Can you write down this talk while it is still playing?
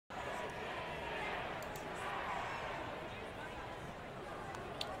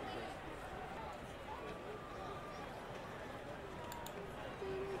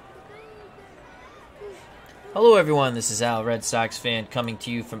Hello everyone, this is Al Red Sox Fan coming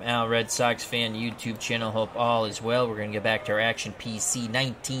to you from Al Red Sox Fan YouTube channel. Hope all is well. We're going to get back to our Action PC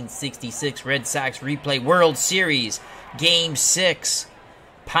 1966 Red Sox Replay World Series Game 6.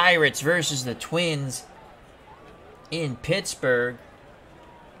 Pirates versus the Twins in Pittsburgh.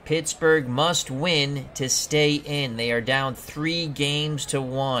 Pittsburgh must win to stay in. They are down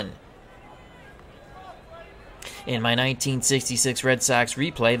 3-1. In my 1966 Red Sox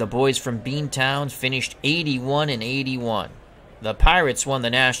replay, the boys from Beantown finished 81-81. The Pirates won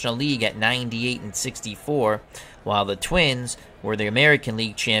the National League at 98-64, while the Twins were the American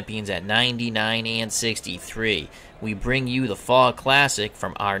League champions at 99-63. We bring you the Fall Classic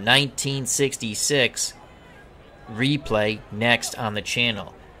from our 1966 replay next on the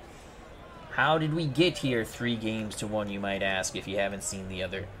channel. How did we get here 3-1, you might ask, if you haven't seen the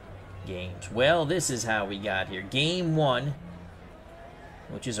other games? Well, this is how we got here. Game 1,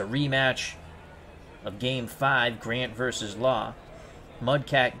 which is a rematch of Game 5, Grant versus Law.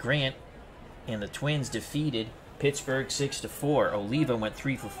 Mudcat Grant and the Twins defeated Pittsburgh 6-4. Oliva went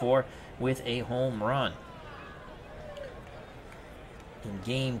 3 for 4 with a home run. In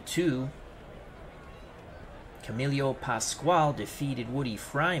Game 2, Camilo Pascual defeated Woody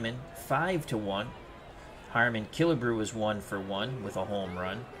Fryman 5-1. Harmon Killebrew was 1 for 1 with a home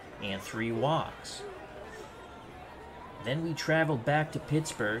run and 3 walks. Then we traveled back to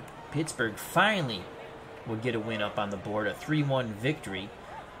Pittsburgh. Pittsburgh finally would get a win up on the board, a 3-1 victory.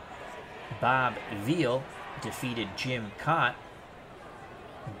 Bob Veal defeated Jim Cott.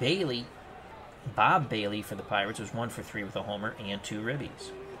 Bob Bailey for the Pirates was 1 for 3 with a homer and 2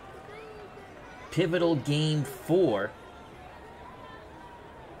 ribbies. Pivotal Game 4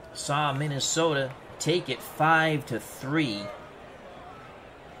 saw Minnesota take it 5-3.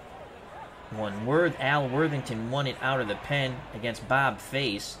 Al Worthington won it out of the pen against Bob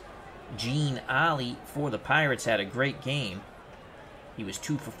Face. Gene Ollie for the Pirates had a great game. He was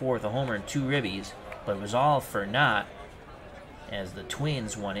 2 for 4 with a homer and 2 ribbies, but it was all for naught as the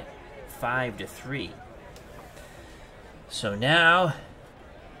Twins won it 5-3. So now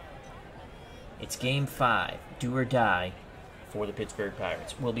it's Game 5, do or die for the Pittsburgh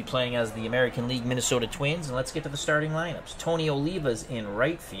Pirates. We'll be playing as the American League Minnesota Twins, and let's get to the starting lineups. Tony Oliva's in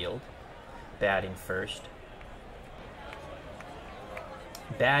right field, batting first.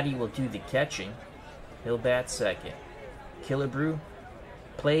 Batty will do the catching. He'll bat second. Killebrew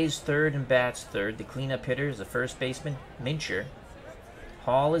plays third and bats third. The cleanup hitter is the first baseman, Mincher.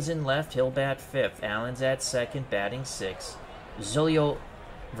 Hall is in left. He'll bat fifth. Allen's at second, batting sixth. Zulio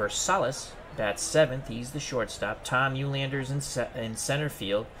Versalis bats seventh. He's the shortstop. Tom Eulander's in center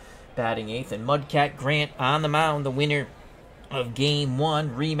field, batting eighth. And Mudcat Grant on the mound, the winner of Game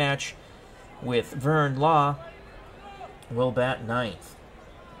 1, rematch with Vern Law, will bat ninth.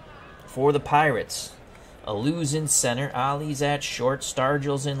 For the Pirates, Allou's in center, Ollie's at short,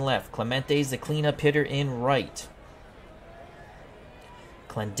 Stargell's in left, Clemente's the cleanup hitter in right.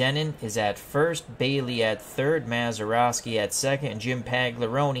 Clendenin is at first, Bailey at third, Mazeroski at second, and Jim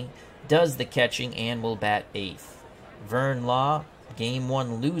Pagliarone does the catching and will bat eighth. Vern Law, Game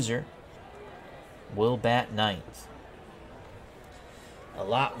 1 loser, will bat ninth. A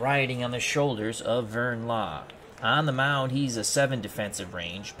lot riding on the shoulders of Vern Law. On the mound, he's a 7 defensive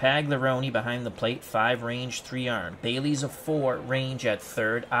range. Pagliarone behind the plate, 5 range, 3 arm. Bailey's a 4 range at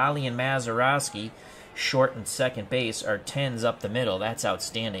third. Ollie and Mazeroski, short and second base, are 10s up the middle. That's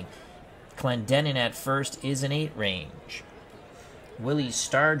outstanding. Clendenin at first is an 8 range. Willie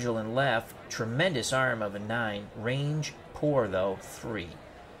Stargell in left, tremendous arm of a 9. Range poor though, 3.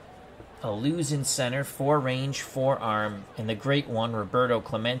 Allou's in center, 4 range, 4 arm, and the great one, Roberto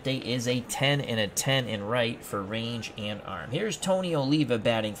Clemente, is a 10 and a 10 in right for range and arm. Here's Tony Oliva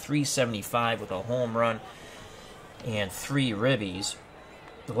batting .375 with a home run and 3 ribbies.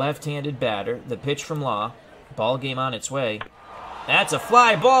 The left-handed batter, the pitch from Law, ball game on its way. That's a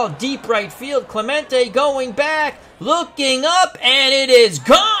fly ball, deep right field. Clemente going back, looking up, and it is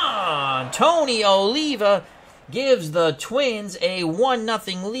gone! Tony Oliva gives the Twins a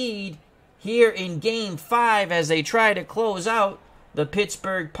 1-0 lead here in Game 5 as they try to close out the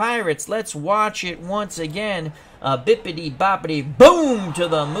Pittsburgh Pirates. Let's watch it once again. Bippity-boppity, boom to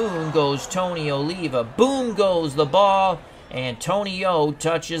the moon goes Tony Oliva. Boom goes the ball, and Tony O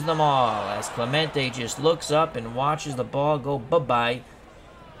touches them all as Clemente just looks up and watches the ball go bye-bye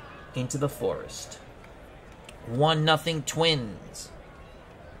into the forest. 1-0 Twins.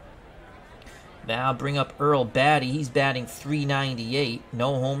 Now bring up Earl Batty. He's batting .398.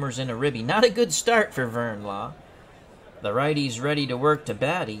 No homers and a ribby. Not a good start for Vern Law. The righty's ready to work to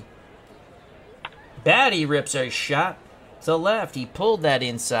Batty. Batty rips a shot to left. He pulled that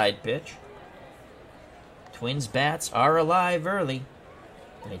inside pitch. Twins bats are alive early,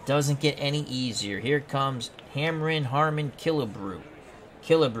 and it doesn't get any easier. Here comes Hamrin Harmon Killebrew.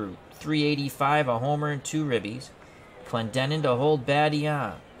 Killebrew, 385, a homer and 2 ribbies. Clendenin to hold Batty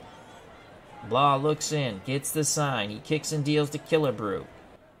on. Blah looks in, gets the sign. He kicks and deals to Killebrew.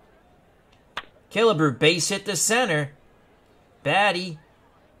 Killebrew base hit to center. Batty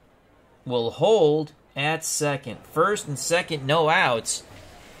will hold at second. First and second, no outs.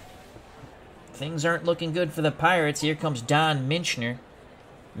 Things aren't looking good for the Pirates. Here comes Don Mincher,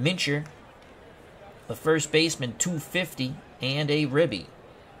 the first baseman, 250 and a ribby.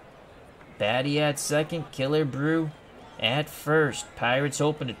 Batty at second, Killebrew at first. Pirates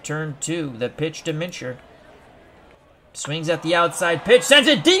open to turn 2. The pitch to Mincher. Swings at the outside pitch, sends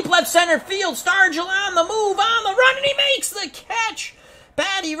it deep left center field. Stargell on the move, on the run, and he makes the catch.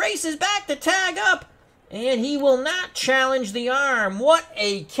 Batty races back to tag up, and he will not challenge the arm. What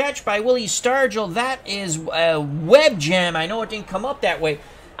a catch by Willie Stargell. That is a web gem. I know it didn't come up that way.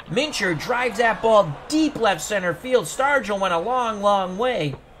 Mincher drives that ball deep left center field. Stargell went a long, long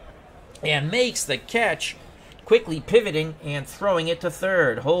way and makes the catch, quickly pivoting and throwing it to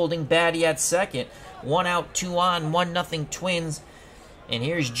third, holding Batty at second. 1 out, 2 on, 1-0 Twins. And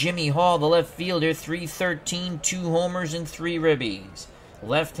here's Jimmy Hall, the left fielder, 313, 2 homers and 3 ribbies.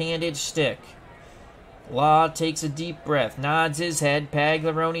 Left-handed stick. Law takes a deep breath, nods his head.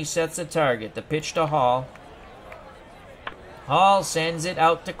 Pagliarone sets a target. The pitch to Hall. Hall sends it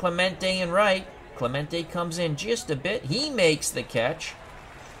out to Clemente in right. Clemente comes in just a bit. He makes the catch.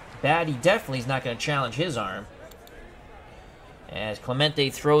 Batty definitely is not going to challenge his arm. As Clemente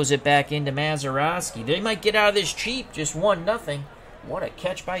throws it back into Mazeroski. They might get out of this cheap, just 1-0. What a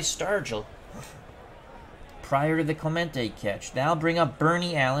catch by Stargell. Prior to the Clemente catch. Now bring up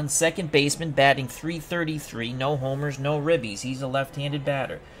Bernie Allen, second baseman, batting .333. No homers, no ribbies. He's a left-handed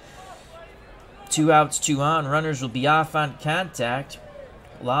batter. 2 outs, 2 on. Runners will be off on contact.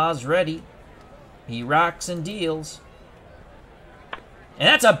 Law's ready. He rocks and deals. And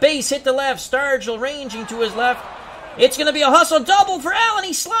that's a base hit to left. Stargell ranging to his left. It's going to be a hustle double for Allen.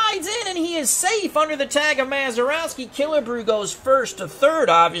 He slides in, and he is safe under the tag of Mazeroski. Killebrew goes first to third,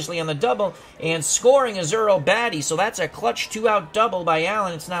 obviously, on the double, and scoring is Earl Batty. So that's a clutch 2-out double by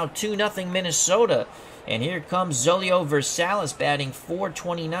Allen. It's now 2-0 Minnesota. And here comes Zolio Versalis batting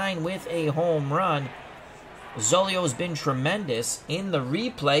 .429 with a home run. Zolio's been tremendous in the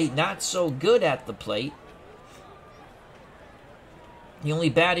replay, not so good at the plate. He only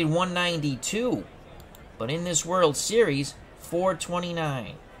batted .192. But in this World Series,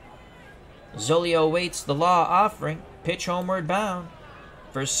 .429. Zolio waits the Law offering. Pitch homeward bound.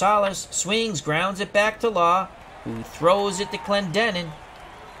 Versalis swings, grounds it back to Law, who throws it to Clendenin.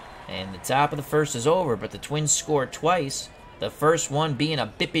 And the top of the first is over, but the Twins score twice. The first one being a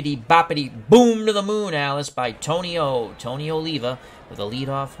bippity-boppity boom to the moon, Alice, by Tony Oliva with a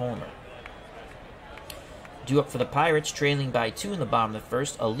leadoff homer. Due up for the Pirates, trailing by 2 in the bottom of the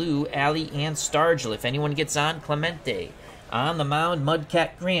first. Alou, Alley, and Stargell. If anyone gets on, Clemente. On the mound,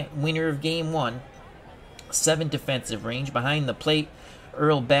 Mudcat Grant, winner of Game 1. 7 defensive range. Behind the plate,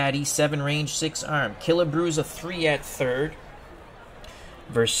 Earl Batty, 7 range, 6 arm. Killebrew's a 3 at third.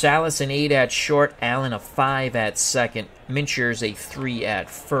 Versalis an 8 at short. Allen a 5 at second. Mincher's a 3 at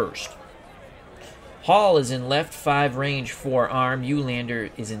first. Hall is in left, 5 range, 4 arm.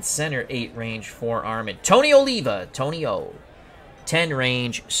 Eulander is in center, 8 range, 4 arm. And Tony Oliva, Tony O, 10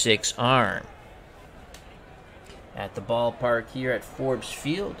 range, 6 arm. At the ballpark here at Forbes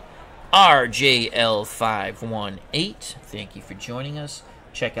Field, RJL518. Thank you for joining us.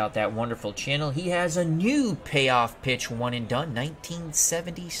 Check out that wonderful channel. He has a new payoff pitch, one and done,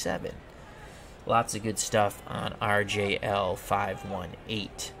 1977. Lots of good stuff on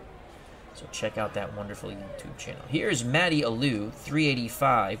RJL518. So check out that wonderful YouTube channel. Here's Matty Alou,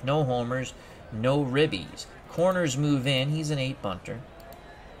 385. No homers, no ribbies. Corners move in. He's an 8-bunter.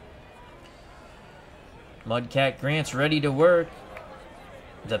 Mudcat Grant's ready to work.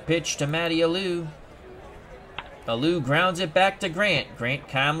 The pitch to Matty Alou. Alou grounds it back to Grant. Grant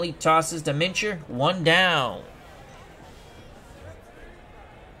calmly tosses to Mincher. 1 down.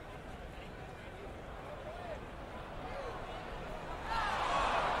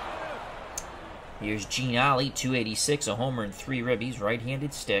 Here's Gene Ollie, 286, a homer and 3 ribbies,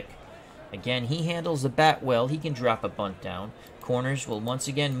 right-handed stick. Again, he handles the bat well. He can drop a bunt down. Corners will once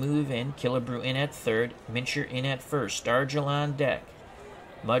again move in. Killebrew in at third. Mincher in at first. Stargell on deck.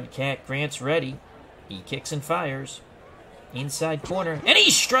 Mudcat Grant's ready. He kicks and fires. Inside corner. And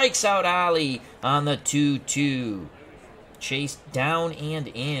he strikes out Ollie on the 2-2. Chased down and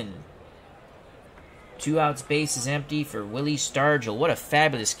in. 2 outs, base is empty for Willie Stargell. What a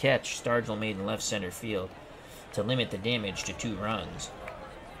fabulous catch Stargell made in left center field. to limit the damage to 2 runs.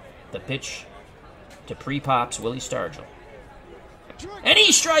 The pitch to pre-pops Willie Stargell. And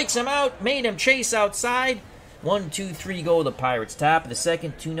he strikes him out, made him chase outside. 1-2-3 go the Pirates. Top of the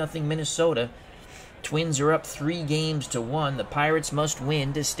second, 2-0 Minnesota. Twins are up 3-1. The Pirates must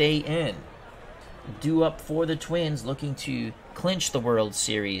win to stay in. Due up for the Twins, looking to clinch the World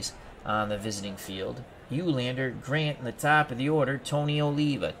Series on the visiting field. Eulander, Grant in the top of the order, Tony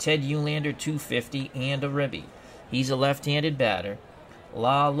Oliva, Ted Eulander, 250, and a ribby. He's a left-handed batter.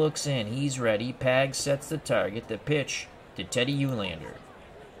 Law looks in. He's ready. Pag sets the target. The pitch to Teddy Eulander.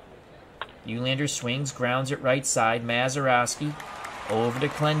 Eulander swings, grounds it right side. Mazeroski over to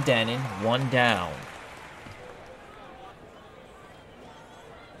Clendenin. 1 down.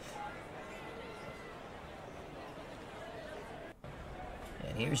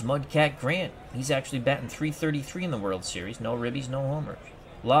 And here's Mudcat Grant. He's actually batting .333 in the World Series. No ribbies, no homers.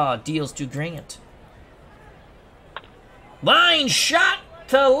 Law deals to Grant. Line shot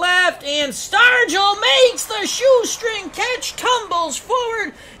to left, and Stargell makes the shoestring catch, tumbles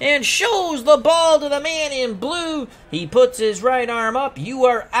forward, and shows the ball to the man in blue. He puts his right arm up. You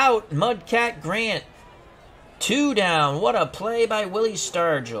are out, Mudcat Grant. 2 down. What a play by Willie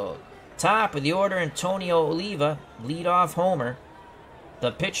Stargell. Top of the order, Antonio Oliva, leadoff homer.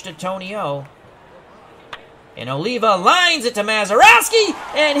 The pitch to Tony O. And Oliva lines it to Mazeroski,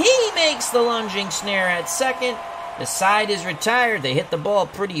 and he makes the lunging snare at second. The side is retired. They hit the ball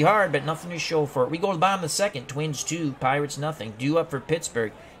pretty hard, but nothing to show for it. We go to the bottom of the second. Twins 2, Pirates nothing. Due up for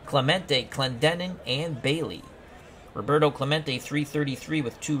Pittsburgh. Clemente, Clendenin, and Bailey. Roberto Clemente, .333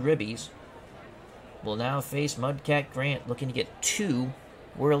 with 2 ribbies. Will now face Mudcat Grant, looking to get 2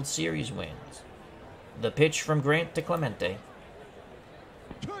 World Series wins. The pitch from Grant to Clemente.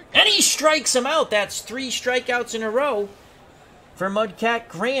 And he strikes him out. That's 3 strikeouts in a row for Mudcat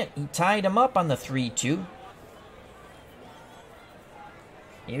Grant. He tied him up on the 3-2.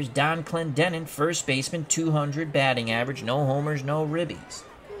 Here's Don Clendenin, first baseman, 200 batting average, no homers, no ribbies.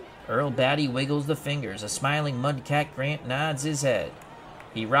 Earl Batty wiggles the fingers. A smiling Mudcat Grant nods his head.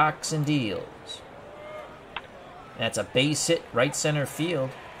 He rocks and deals. That's a base hit, right center field.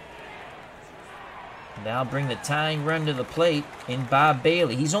 Now bring the tying run to the plate in Bob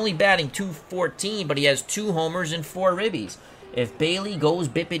Bailey. He's only batting .214, but he has 2 homers and 4 ribbies. If Bailey goes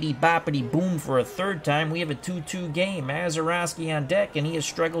bippity-boppity-boom for a third time, we have a 2-2 game. Mazeroski on deck, and he has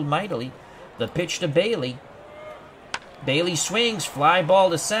struggled mightily. The pitch to Bailey. Bailey swings, fly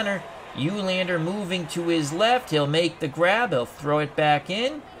ball to center. Eulander moving to his left. He'll make the grab. He'll throw it back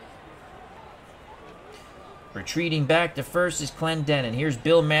in. Retreating back to first is Clendenin. Here's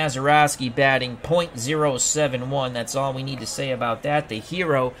Bill Mazeroski batting .071. That's all we need to say about that. The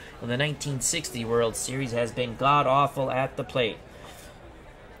hero of the 1960 World Series has been god-awful at the plate.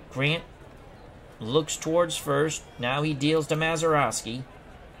 Grant looks towards first. Now he deals to Mazeroski.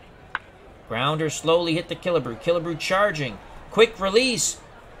 Grounder slowly hit the Killebrew. Killebrew charging. Quick release.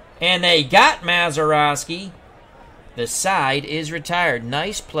 And they got Mazeroski. The side is retired.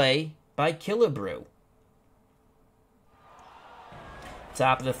 Nice play by Killebrew.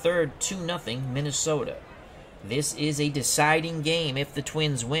 Top of the third, 2-0 Minnesota. This is a deciding game. If the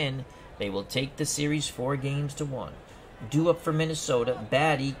Twins win, they will take the series 4-1. Due up for Minnesota,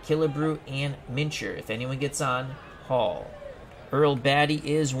 Batty, Killebrew, and Mincher. If anyone gets on, Hall. Earl Batty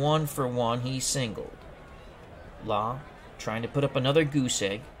is 1 for 1. He singled. Law trying to put up another goose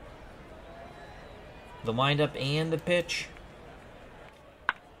egg. The windup and the pitch.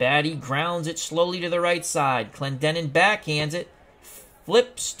 Batty grounds it slowly to the right side. Clendenin backhands it.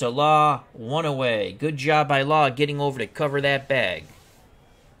 Flips to Law, 1 away. Good job by Law getting over to cover that bag.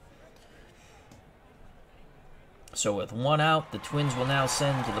 So with 1 out, the Twins will now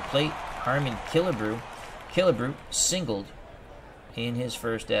send to the plate Harmon Killebrew. Killebrew singled in his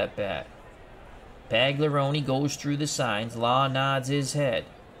first at-bat. Pagliarone goes through the signs. Law nods his head.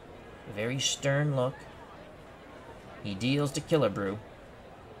 A very stern look. He deals to Killebrew.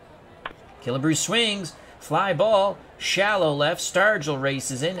 Killebrew swings. Fly ball, shallow left. Stargell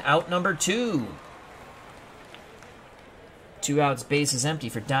races in. Out number 2. 2 outs, base is empty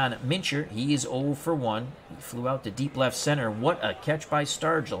for Don Mincher. He is 0 for 1. He flew out to deep left center. What a catch by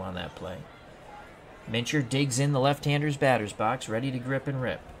Stargell on that play. Mincher digs in the left-hander's batter's box, ready to grip and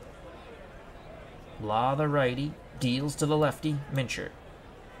rip. Law, the righty, deals to the lefty, Mincher.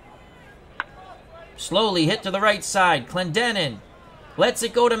 Slowly hit to the right side. Clendenin lets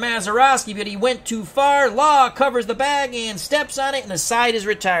it go to Mazeroski, but he went too far. Law covers the bag and steps on it, and the side is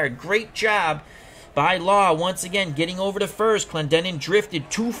retired. Great job by Law once again getting over to first. Clendenin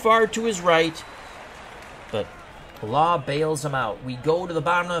drifted too far to his right, but Law bails him out. We go to the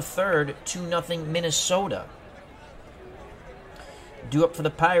bottom of the third, 2-0 Minnesota. Due up for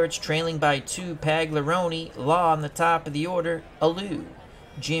the Pirates, trailing by 2, Paglaroni. Law on the top of the order, Alou.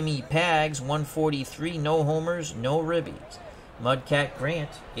 Jimmy Pags, 143, no homers, no ribbies. Mudcat Grant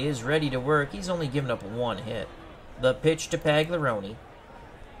is ready to work. He's only given up 1 hit. The pitch to Paglaroni.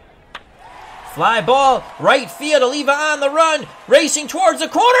 Fly ball, right field, Oliva on the run, racing towards the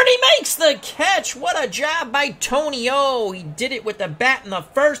corner, and he makes the catch. What a job by Tony O. He did it with the bat in the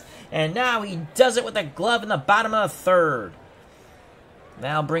first, and now he does it with the glove in the bottom of the third.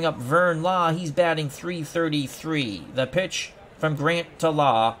 Now bring up Vern Law. He's batting .333. The pitch from Grant to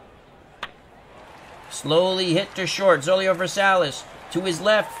Law. Slowly hit to short. Zolio Versalis to his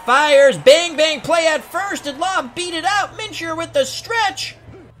left. Fires. Bang, bang. Play at first. And Law beat it out. Mincher with the stretch.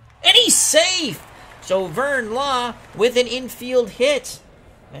 And he's safe. So Vern Law with an infield hit.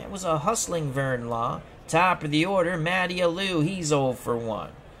 That was a hustling Vern Law. Top of the order, Matty Alou. He's 0 for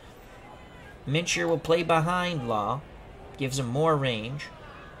 1. Mincher will play behind Law. Gives him more range.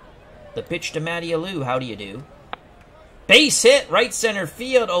 The pitch to Matty Alou. How do you do? Base hit, right center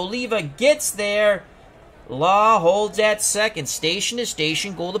field. Oliva gets there. Law holds at second. Station to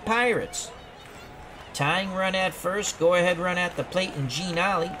station, goal to Pirates. Tying run at first. Go-ahead run at the plate, and Gene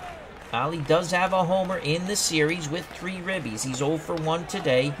Ollie. Ollie does have a homer in the series with 3 ribbies. He's 0 for 1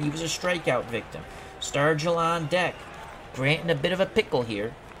 today. He was a strikeout victim. Stargell on deck. Grant in a bit of a pickle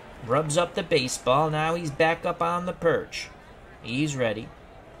here. Rubs up the baseball. Now he's back up on the perch. He's ready.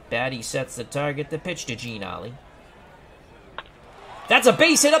 Batty sets the target. The pitch to Gene Ollie. That's a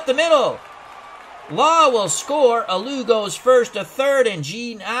base hit up the middle. Law will score. Alou goes first to third, and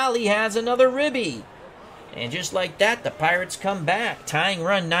Gene Ollie has another ribby. And just like that, the Pirates come back. Tying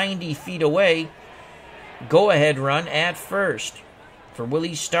run 90 feet away. Go-ahead run at first for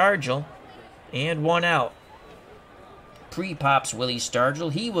Willie Stargell. And 1 out. Pre-pops Willie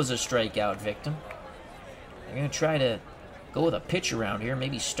Stargell. He was a strikeout victim. They're going to try to go with a pitch around here.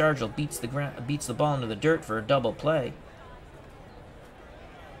 Maybe Stargell beats the ball into the dirt for a double play.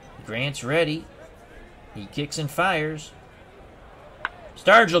 Grant's ready. He kicks and fires.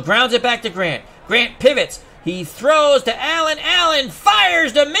 Stargell grounds it back to Grant. Grant pivots. He throws to Allen. Allen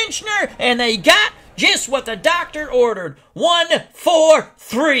fires to Minchner, and they got just what the doctor ordered.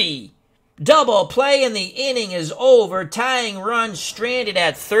 1-4-3. Double play, and the inning is over. Tying run stranded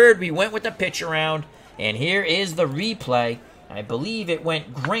at third. We went with the pitch around, and here is the replay. I believe it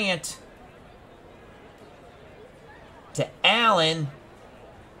went Grant to Allen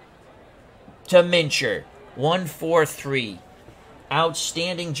to Mincher. 1-4-3.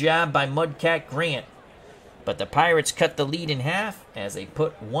 Outstanding job by Mudcat Grant. But the Pirates cut the lead in half as they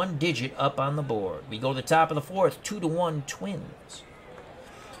put 1 digit up on the board. We go to the top of the fourth, 2-1 Twins.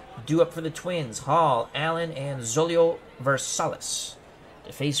 Due up for the Twins, Hall, Allen, and Zolio Versalis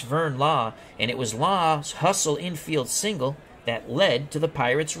to face Vern Law, and it was Law's hustle infield single that led to the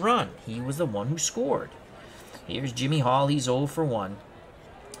Pirates' run. He was the one who scored. Here's Jimmy Hall. He's 0 for 1.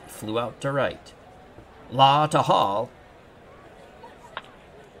 Flew out to right. Law to Hall.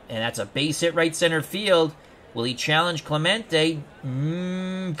 And that's a base hit right center field. Will he challenge Clemente?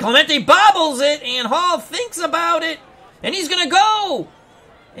 Clemente bobbles it, and Hall thinks about it. And he's going to go.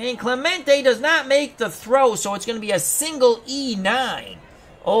 And Clemente does not make the throw, so it's going to be a single E9.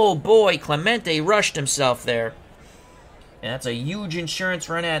 Oh boy, Clemente rushed himself there. And that's a huge insurance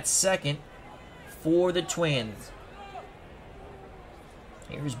run at second for the Twins.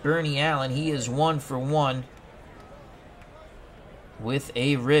 Here's Bernie Allen. He is 1 for 1 with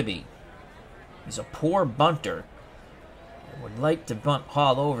a ribby. He's a poor bunter. I would like to bunt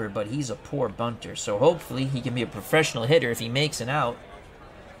Hall over, but he's a poor bunter. So hopefully he can be a professional hitter if he makes an out.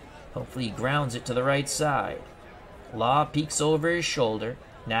 Hopefully he grounds it to the right side. Law peeks over his shoulder.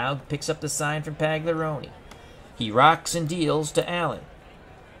 Now picks up the sign from Paglaroni. He rocks and deals to Allen.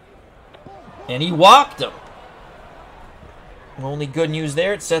 And he walked him. Only good news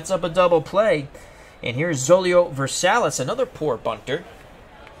there. It sets up a double play. And here's Zolio Versalis, another poor bunter.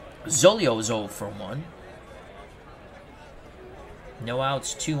 Zolio's 0 for 1. No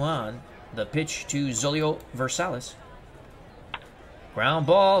outs, 2 on. The pitch to Zolio Versalis. Ground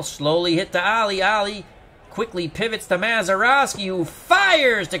ball, slowly hit to Ollie. Ollie quickly pivots to Mazeroski, who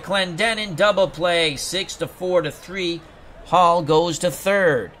fires to Clendenin. Double play, 6-4-3. Hall goes to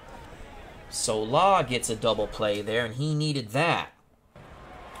third. So Law gets a double play there, and he needed that.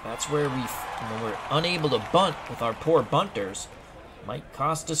 That's where when we're unable to bunt with our poor bunters, might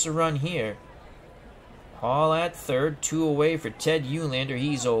cost us a run here. Hall at third, 2 away for Ted Eulander.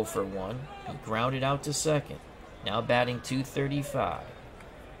 He's 0 for 1. He grounded out to second. Now batting .235.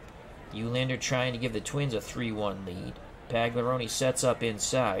 Eulander trying to give the Twins a 3-1 lead. Paglaroni sets up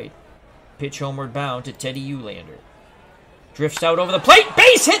inside. Pitch homeward bound to Teddy Eulander. Drifts out over the plate.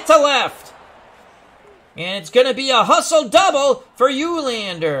 Base hit to left. And it's going to be a hustle double for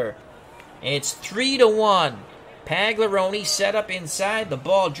Eulander. It's 3-1. Pagliarone set up inside. The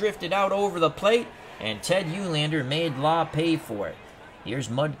ball drifted out over the plate. And Ted Eulander made Law pay for it. Here's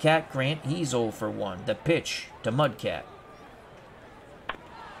Mudcat Grant. He's 0 for 1. The pitch to Mudcat.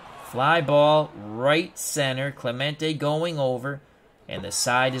 Fly ball, right center. Clemente going over. And the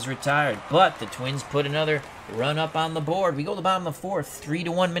side is retired. But the Twins put another run up on the board. We go to the bottom of the fourth.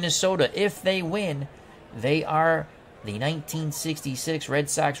 3-1 Minnesota. If they win, they are the 1966 Red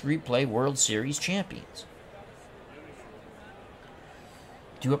Sox Replay World Series champions.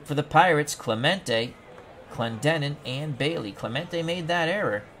 Due up for the Pirates, Clemente, Clendenon, and Bailey. Clemente made that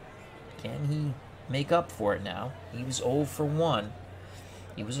error. Can he make up for it now? He was 0 for 1.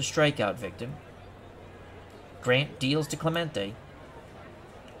 He was a strikeout victim. Grant deals to Clemente.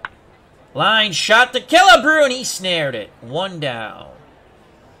 Line shot to Killebrew, and he snared it. 1 down.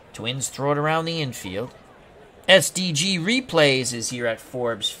 Twins throw it around the infield. SDG Replays is here at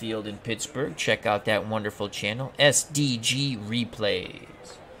Forbes Field in Pittsburgh. Check out that wonderful channel, SDG Replays.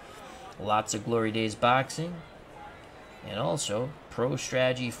 Lots of Glory Days boxing, and also Pro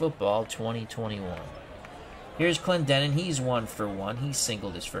Strategy Football 2021. Here's Clendenon. He's 1 for 1. He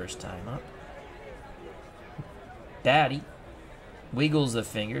singled his first time up. Batty wiggles the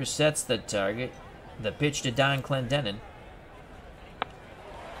finger, sets the target. The pitch to Don Clendenon.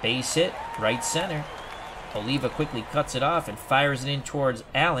 Base hit, right center. Oliva quickly cuts it off and fires it in towards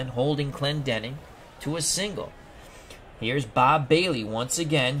Allen, holding Clendenon to a single. Here's Bob Bailey once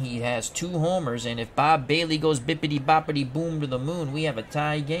again. He has 2 homers, and if Bob Bailey goes bippity-boppity-boom to the moon, we have a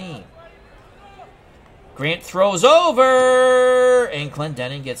tie game. Grant throws over, and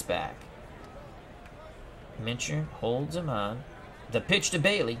Clendenon gets back. Mincher holds him on. The pitch to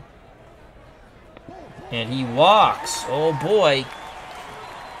Bailey. And he walks. Oh, boy.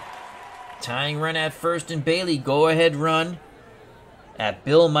 Tying run at first, and Bailey go-ahead run at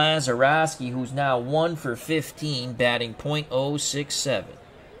Bill Mazeroski, who's now 1 for 15, batting .067.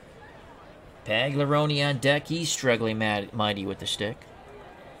 Pagliarone on deck. He's struggling mighty with the stick.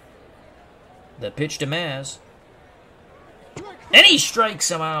 The pitch to Maz. And he strikes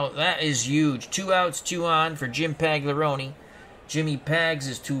him out. That is huge. 2 outs, 2 on for Jim Pagliarone. Jimmy Pags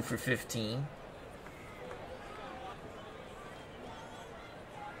is 2 for 15.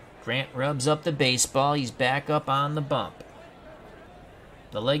 Grant rubs up the baseball. He's back up on the bump.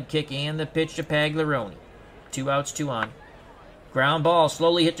 The leg kick and the pitch to Pagliarone. 2 outs, 2 on. Ground ball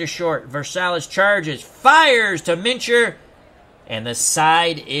slowly hit to short. Versailles charges. Fires to Mincher. And the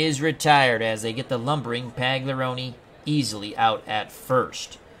side is retired as they get the lumbering Pagliarone easily out at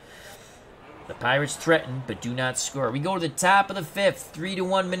first. The Pirates threaten but do not score. We go to the top of the 5th.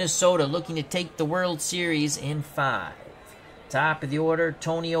 3-1 Minnesota looking to take the World Series in 5. Top of the order,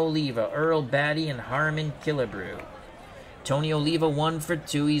 Tony Oliva, Earl Batty, and Harmon Killebrew. Tony Oliva 1 for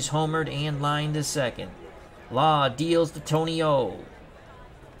 2. He's homered and lined to second. Law deals to Tony O.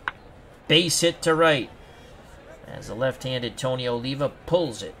 Base hit to right. As the left-handed Tony Oliva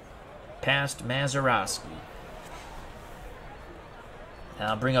pulls it past Mazeroski.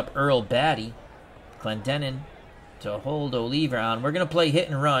 Now bring up Earl Batty. Clendenon to hold Oliva on. We're going to play hit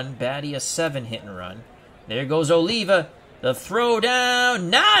and run. Batty a 7 hit and run. There goes Oliva. The throw down,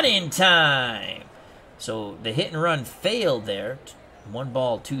 not in time. So the hit and run failed there. 1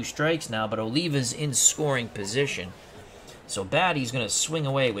 ball, 2 strikes now, but Oliva's in scoring position. So Batty's going to swing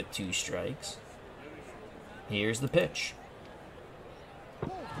away with 2 strikes. Here's the pitch.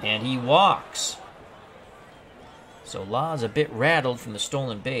 And he walks. So Law's a bit rattled from the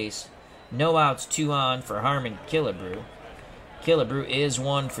stolen base. No outs, 2 on for Harmon Killebrew. Killebrew is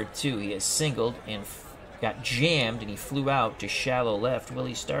 1 for 2. He has singled and got jammed, and he flew out to shallow left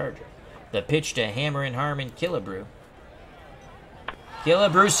Willie Starger. The pitch to Hammer and Harmon Killebrew.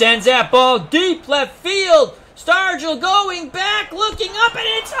 Killebrew sends that ball deep left field. Stargell going back, looking up, and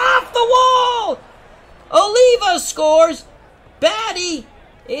it's off the wall. Oliva scores. Batty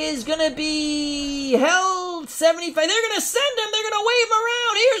is going to be held 75. They're going to send him. They're going to wave him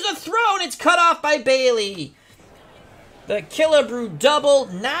around. Here's a throw, and it's cut off by Bailey. The Killebrew double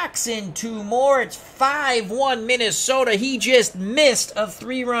knocks in 2 more. It's 5-1 Minnesota. He just missed a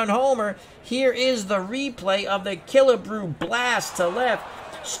 3-run homer. Here is the replay of the Killebrew blast to left.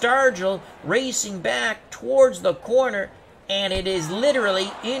 Stargell racing back towards the corner, and it is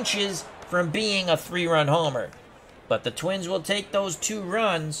literally inches from being a 3-run homer. But the Twins will take those 2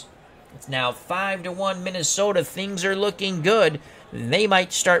 runs. It's now 5-1 Minnesota. Things are looking good. They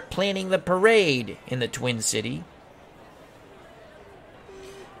might start planning the parade in the Twin City.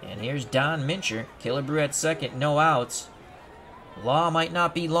 And here's Don Mincher. Killebrew at second, no outs. Law might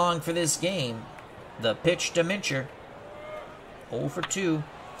not be long for this game. The pitch to Mincher. 0 for 2.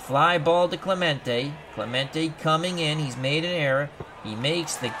 Fly ball to Clemente. Clemente coming in. He's made an error. He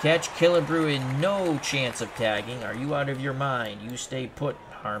makes the catch. Killebrew in no chance of tagging. Are you out of your mind? You stay put,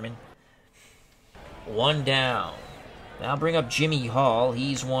 Harmon. 1 down. Now bring up Jimmy Hall.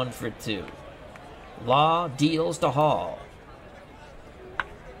 He's 1 for 2. Law deals to Hall.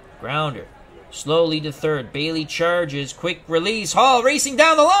 Grounder. Slowly to third. Bailey charges. Quick release. Hall racing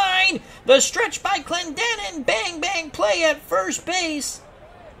down the line. The stretch by Clendenin. Bang, bang play at first base.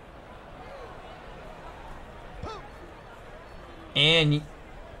 And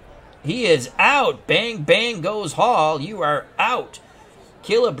he is out. Bang, bang goes Hall. You are out.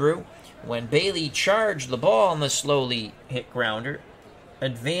 Killebrew, when Bailey charged the ball on the slowly hit grounder,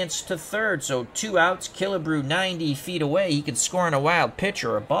 advanced to third. So 2 outs. Killebrew 90 feet away. He can score on a wild pitch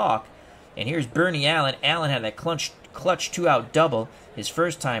or a balk. And here's Bernie Allen. Allen had that clutch 2-out double his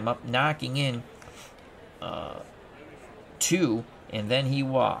first time up, knocking in 2, and then he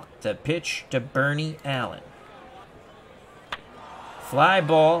walked. The pitch to Bernie Allen. Fly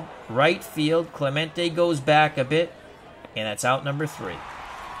ball, right field. Clemente goes back a bit, and that's out number 3.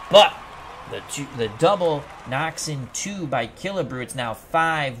 But the double knocks in 2 by Killebrew. It's now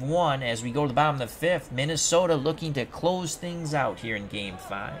 5-1 as we go to the bottom of the 5th. Minnesota looking to close things out here in Game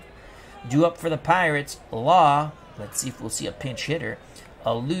 5. Due up for the Pirates, Law. Let's see if we'll see a pinch hitter.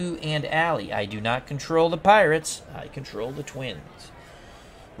 Alou and Alley. I do not control the Pirates. I control the Twins.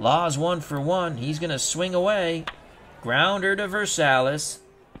 Law's 1 for 1. He's going to swing away. Grounder to Versalis.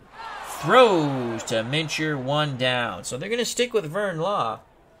 Throws to Mincher, 1 down. So they're going to stick with Vern Law,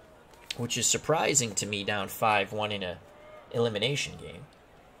 which is surprising to me, down 5-1 in an elimination game.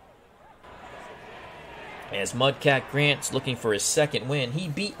 As Mudcat Grant's looking for his second win, he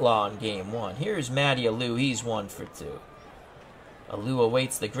beat Law in Game 1. Here's Matty Alou. He's 1 for 2. Alou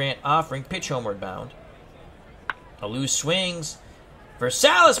awaits the Grant offering. Pitch homeward bound. Alou swings.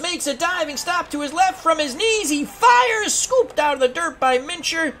 Versalis makes a diving stop to his left from his knees. He fires. Scooped out of the dirt by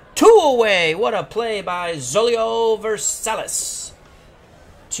Mincher. 2 away. What a play by Zolio Versalis.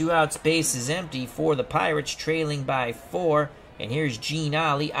 2 outs, base is empty for the Pirates, trailing by 4. And here's Gene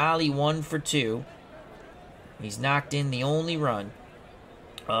Ollie. Ollie 1 for 2. He's knocked in the only run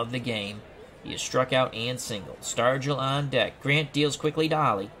of the game. He is struck out and singled. Stargell on deck. Grant deals quickly to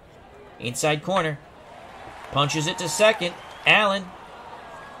Ollie. Inside corner. Punches it to second. Allen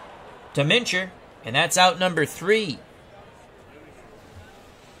to Mincher. And that's out number 3.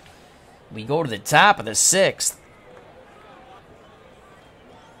 We go to the top of the 6th.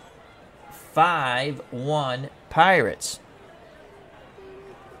 5-1 Pirates.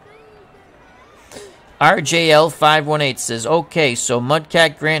 RJL 518 says, okay, so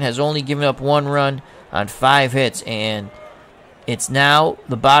Mudcat Grant has only given up 1 run on 5 hits, and it's now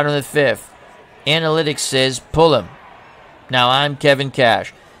the bottom of the 5th. Analytics says, pull him. Now I'm Kevin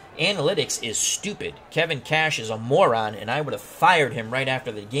Cash. Analytics is stupid. Kevin Cash is a moron, and I would have fired him right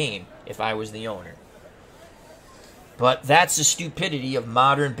after the game if I was the owner. But that's the stupidity of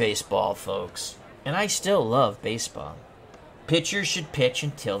modern baseball, folks. And I still love baseball. Pitchers should pitch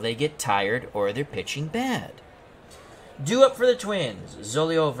until they get tired or they're pitching bad. Due up for the Twins,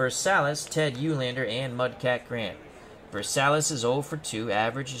 Zolio Versalis, Ted Eulander, and Mudcat Grant. Versalis is 0 for 2.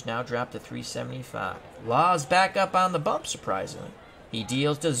 Average is now dropped to .375. Law's back up on the bump, surprisingly. He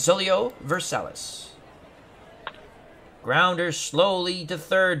deals to Zolio Versalis. Grounder slowly to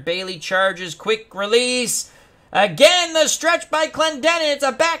third. Bailey charges. Quick release. Again, the stretch by Clendenin. It's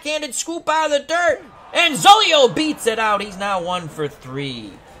a backhanded scoop out of the dirt. And Zolio beats it out. He's now 1 for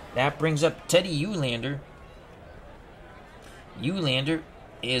 3. That brings up Teddy Eulander. Eulander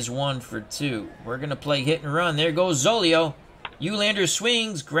is 1 for 2. We're going to play hit and run. There goes Zolio. Eulander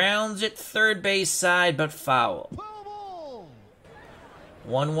swings, grounds it third base side, but foul.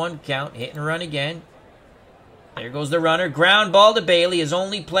 1-1 count. Hit and run again. There goes the runner. Ground ball to Bailey. His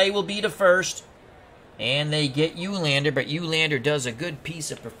only play will be to first. And they get Eulander, but Eulander does a good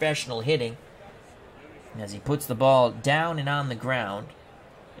piece of professional hitting as he puts the ball down and on the ground.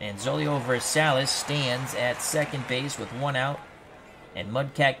 And Zolio Versalis stands at second base with 1 out. And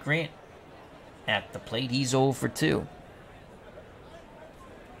Mudcat Grant at the plate. He's 0 for 2.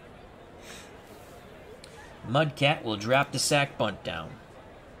 Mudcat will drop the sack bunt down.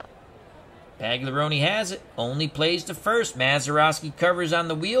 Pagliarone has it. Only plays to first. Mazeroski covers on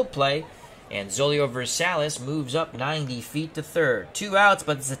the wheel play. And Zolio Versalis moves up 90 feet to third. 2 outs,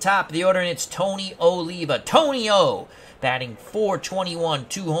 but it's the top of the order, and it's Tony Oliva. Tony O, batting .421,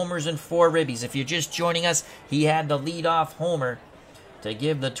 2 homers and 4 ribbies. If you're just joining us, he had the leadoff homer to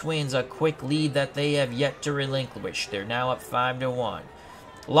give the Twins a quick lead that they have yet to relinquish. They're now up 5-1.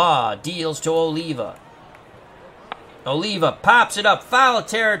 Law deals to Oliva. Oliva pops it up, foul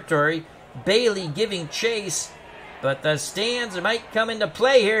territory. Bailey giving chase, but the stands might come into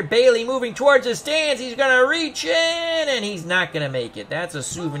play here. Bailey moving towards the stands. He's going to reach in, and he's not going to make it. That's a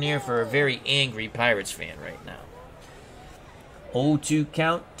souvenir for a very angry Pirates fan right now. 0-2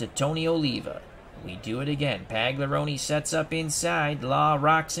 count to Tony Oliva. We do it again. Pagliarone sets up inside. Law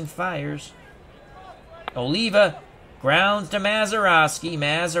rocks and fires. Oliva grounds to Mazeroski.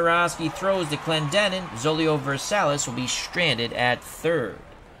 Mazeroski throws to Clendenin. Zolio Versalis will be stranded at third.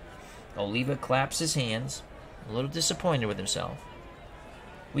 Oliva claps his hands. A little disappointed with himself.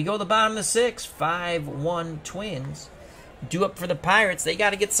 We go to the bottom of the sixth. 5-1 Twins. Due up for the Pirates. They got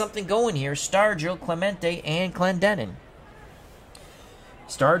to get something going here. Stargell, Clemente, and Clendenin.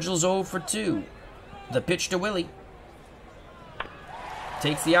 Stargell's 0 for 2. The pitch to Willie.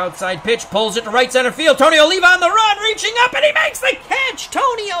 Takes the outside pitch, pulls it to right center field. Tony Oliva on the run, reaching up, and he makes the catch!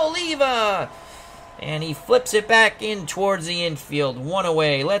 Tony Oliva! And he flips it back in towards the infield. One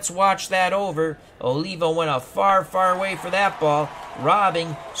away. Let's watch that over. Oliva went a far, far way for that ball,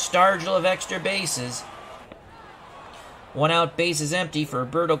 robbing Stargell of extra bases. 1 out, bases empty for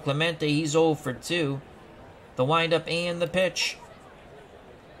Roberto Clemente. He's 0 for 2. The windup and the pitch.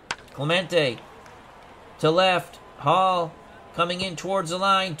 Clemente to left. Hall coming in towards the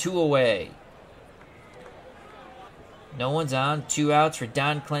line. 2 away. No one's on. 2 outs for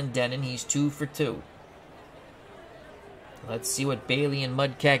Don Clendenin. He's 2 for 2. Let's see what Bailey and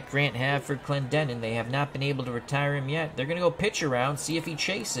Mudcat Grant have for Clendenin. They have not been able to retire him yet. They're going to go pitch around, see if he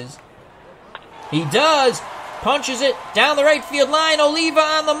chases. He does! Punches it down the right field line. Oliva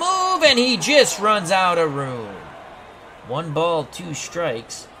on the move, and he just runs out of room. 1 ball, 2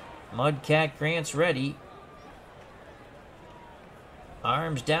 strikes. Mudcat Grant's ready.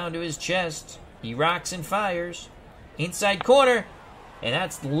 Arms down to his chest. He rocks and fires. Inside corner. And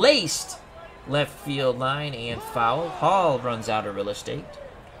that's laced left field line and foul. Hall runs out of real estate.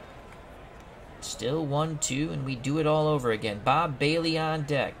 Still 1-2, and we do it all over again. Bob Bailey on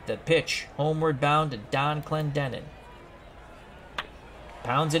deck. The pitch homeward bound to Don Clendenin.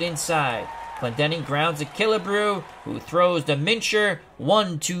 Pounds it inside. Clendenin grounds to Killebrew, who throws to Mincher.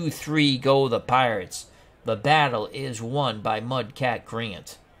 1-2-3 go the Pirates. The battle is won by Mudcat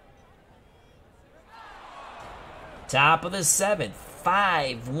Grant. Top of the 7th.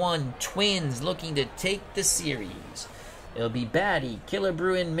 5-1 Twins looking to take the series. It'll be Batty,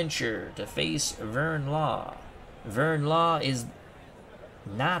 Killebrew, and Mincher to face Vern Law. Vern Law is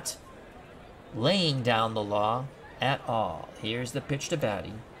not laying down the law at all. Here's the pitch to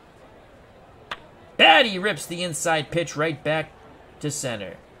Batty. Batty rips the inside pitch right back to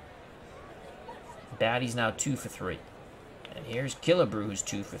center. Batty's now 2 for 3. And here's Killebrew, who's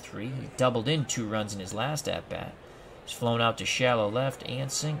 2 for 3. He doubled in 2 runs in his last at-bat. He's flown out to shallow left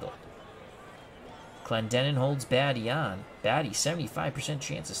and singled. Clendenin holds Batty on. Batty, 75%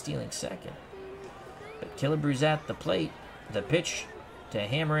 chance of stealing second. But Killebrew's at the plate. The pitch to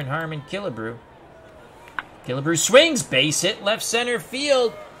Hammer and Harmon Killebrew. Killebrew swings. Base hit left center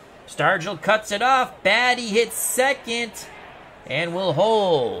field. Stargell cuts it off. Batty hits second and will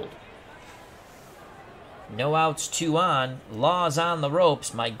hold. No outs, 2 on. Law's on the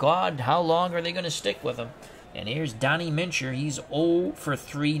ropes. My God, how long are they going to stick with him? And here's Donnie Mincher. He's 0 for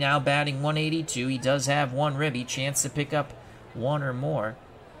 3 now, batting 182. He does have 1 ribby. Chance to pick up 1 or more.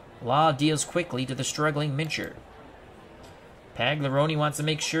 Law deals quickly to the struggling Mincher. Pagliarone wants to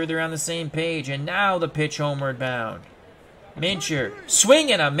make sure they're on the same page. And now the pitch homeward bound. Mincher, swing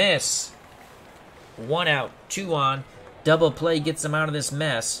and a miss. 1 out, 2 on. Double play gets them out of this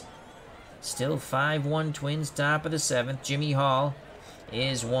mess. Still 5-1 Twins, top of the 7th. Jimmy Hall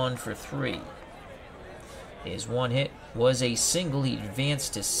is 1 for 3. His 1 hit was a single. He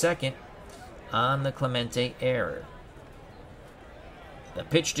advanced to second on the Clemente error. The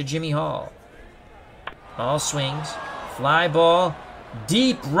pitch to Jimmy Hall. Hall swings. Fly ball.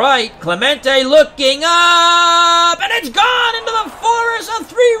 Deep right. Clemente looking up. And it's gone into the forest. A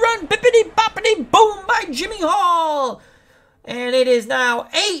 3-run bippity-boppity boom by Jimmy Hall. And it is now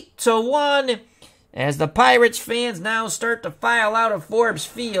 8-1 as the Pirates fans now start to file out of Forbes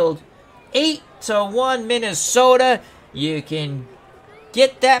Field. 8-1 Minnesota. You can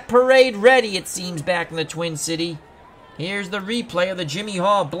get that parade ready, it seems, back in the Twin City. Here's the replay of the Jimmy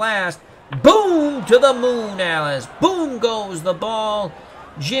Hall blast. Boom to the moon, Alice. Boom goes the ball.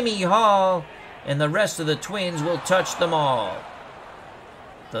 Jimmy Hall and the rest of the Twins will touch them all.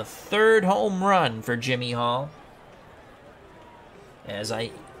 The 3rd home run for Jimmy Hall.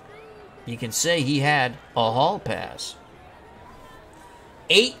 You can say he had a hall pass.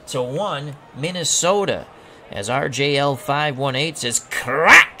 8-1 Minnesota. As RJL518 says,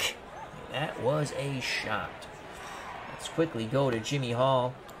 crack! That was a shot. Let's quickly go to Jimmy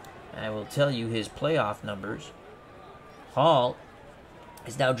Hall. I will tell you his playoff numbers. Hall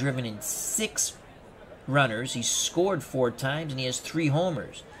has now driven in 6 runners. He's scored 4 times, and he has 3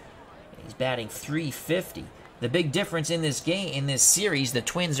 homers. He's batting .350. The big difference in this game, in this series, the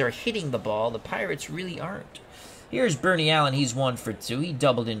Twins are hitting the ball. The Pirates really aren't. Here's Bernie Allen. He's 1 for 2. He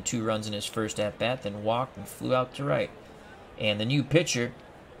doubled in 2 runs in his first at-bat, then walked and flew out to right. And the new pitcher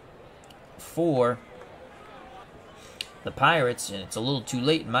for the Pirates, and it's a little too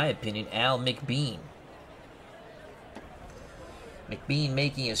late in my opinion, Al McBean. McBean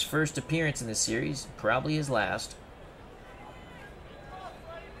making his first appearance in the series, probably his last.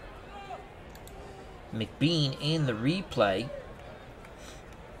 McBean in the replay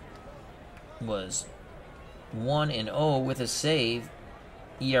was 1-0 with a save,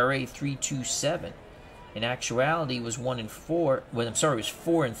 ERA 3.27. In actuality, was 1-4. Well, I'm sorry, it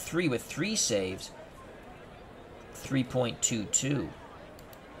was 4-3 with 3 saves, 3.22.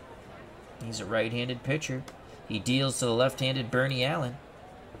 He's a right-handed pitcher. He deals to the left-handed Bernie Allen.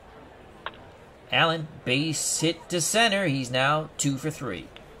 Allen, base hit to center. He's now 2 for 3.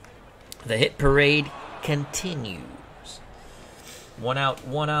 The hit parade continues. 1 out,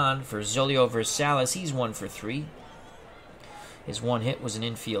 1 on for Zolio Versalis. He's 1 for 3. His 1 hit was an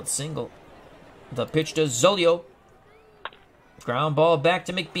infield single. The pitch to Zolio. Ground ball back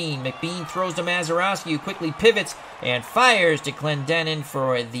to McBean. McBean throws to Mazeroski, who quickly pivots and fires to Clendenin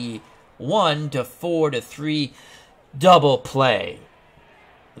for the 1-4-3 double play.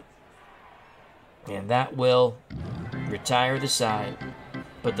 And that will retire the side.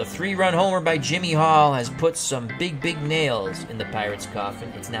 But the 3-run homer by Jimmy Hall has put some big nails in the Pirates'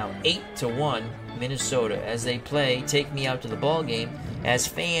 coffin. It's now 8-1 Minnesota as they play Take Me Out to the Ball Game, as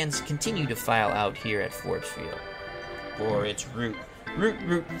fans continue to file out here at Forbes Field. For it's root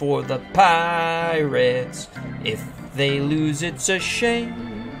for the Pirates. If they lose, it's a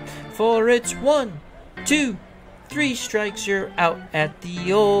shame. For it's 1, 2, 3 strikes, you're out at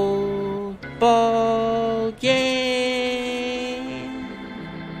the old ball game.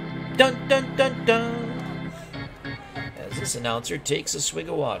 Dun, dun, dun, dun. As this announcer takes a swig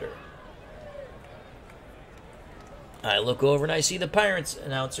of water. I look over and I see the Pirates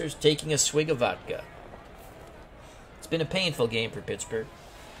announcers taking a swig of vodka. It's been a painful game for Pittsburgh.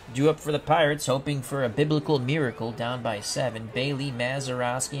 Due up for the Pirates, hoping for a biblical miracle, down by 7. Bailey,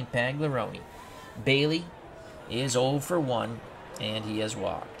 Mazeroski, and Pagliarone. Bailey is 0 for 1, and he has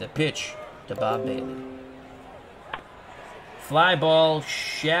walked. The pitch to Bob Bailey. Fly ball,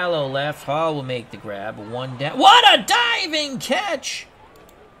 shallow left. Hall will make the grab. 1 down. What a diving catch!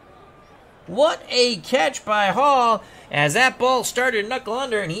 What a catch by Hall, as that ball started to knuckle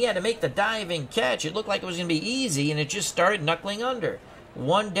under, and he had to make the diving catch. It looked like it was going to be easy, and it just started knuckling under.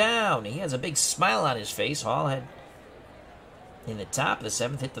 1 down. He has a big smile on his face. Hall had, in the top of the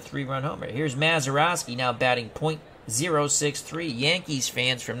 7th, hit the 3-run homer. Here's Mazeroski now batting .063. Yankees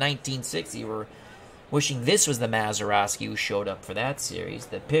fans from 1960 were wishing this was the Mazeroski who showed up for that series.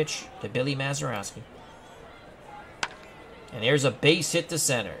 The pitch to Billy Mazeroski. And there's a base hit to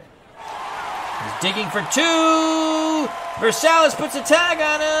center. He's digging for 2. Versalis puts a tag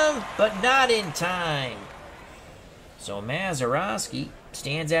on him, but not in time. So Mazeroski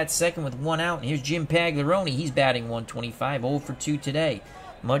stands at second with 1 out. And here's Jim Pagliarone. He's batting .125, 0 for 2 today.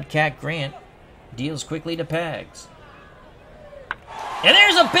 Mudcat Grant deals quickly to Pags. And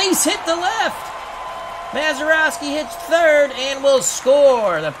there's a base hit to left. Mazeroski hits third and will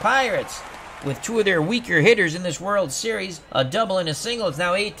score. The Pirates, with 2 of their weaker hitters in this World Series, a double and a single. It's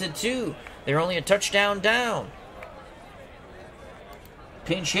now 8-2. They're only a touchdown down.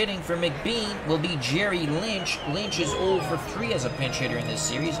 Pinch hitting for McBean will be Jerry Lynch. Lynch is 0 for 3 as a pinch hitter in this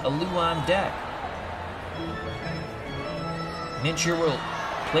series. Alou on deck. Mincher will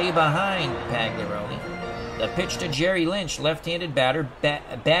play behind Pagliarone. The pitch to Jerry Lynch, left-handed batter.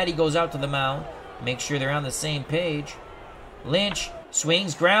 Batty goes out to the mound. Make sure they're on the same page. Lynch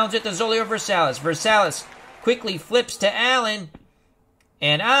swings, grounds it to Zolio Versalis. Versalis quickly flips to Allen.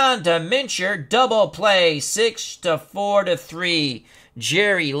 And on to Mincher, double play, 6-4-3.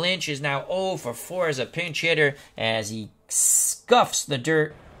 Jerry Lynch is now 0 for 4 as a pinch hitter as he scuffs the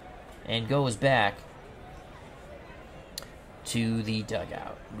dirt and goes back to the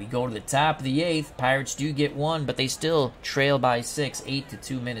dugout. We go to the top of the 8th. Pirates do get 1, but they still trail by 6,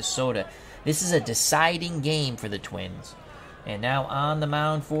 8-2 Minnesota. This is a deciding game for the Twins. And now on the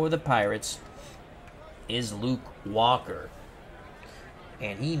mound for the Pirates is Luke Walker.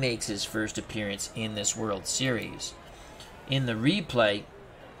 And he makes his first appearance in this World Series. In the replay,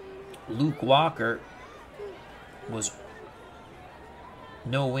 Luke Walker was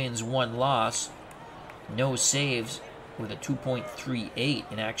no wins, 1 loss, no saves with a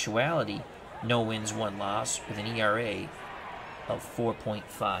 2.38. In actuality, no wins, 1 loss with an ERA of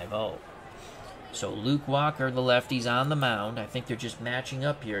 4.50. So Luke Walker, the lefty's on the mound. I think they're just matching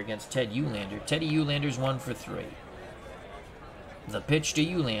up here against Ted Eulander. Teddy Eulander's 1 for 3. The pitch to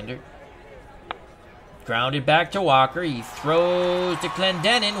Eulander. Grounded back to Walker. He throws to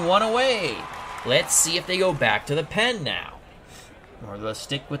Clendenin, 1 away. Let's see if they go back to the pen now. Or they'll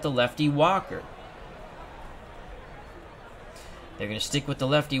stick with the lefty Walker. They're going to stick with the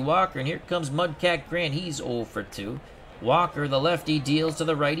lefty Walker, and here comes Mudcat Grant. He's 0 for 2. Walker, the lefty, deals to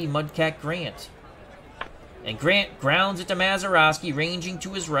the righty Mudcat Grant. And Grant grounds it to Mazeroski, ranging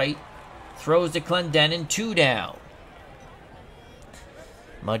to his right. Throws to Clendenin, 2 down.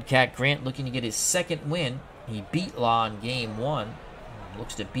 Mudcat Grant looking to get his 2nd win. He beat Law in Game 1.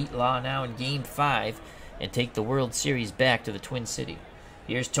 Looks to beat Law now in Game 5 and take the World Series back to the Twin City.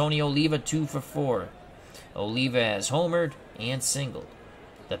 Here's Tony Oliva, 2 for 4. Oliva has homered and singled.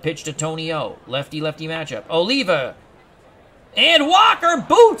 The pitch to Tony O. Lefty-lefty matchup. Oliva! And Walker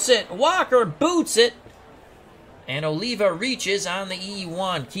boots it! Walker boots it! And Oliva reaches on the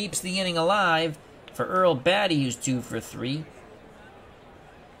E1. Keeps the inning alive for Earl Batty, who's 2 for 3.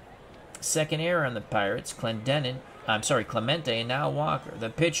 2nd error on the Pirates. Clemente, and now Walker. The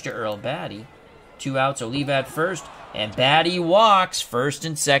pitch to Earl Batty. 2 outs, Oliva at first. And Batty walks. 1st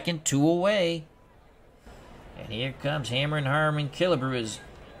and 2nd, 2 away. And here comes Hammerin' Harmon Killebrew is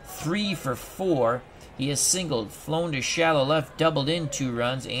 3 for 4. He has singled, flown to shallow left, doubled in 2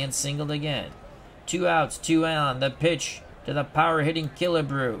 runs, and singled again. 2 outs, 2 on. The pitch to the power-hitting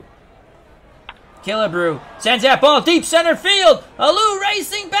Killebrew. Killebrew sends that ball deep center field. Alou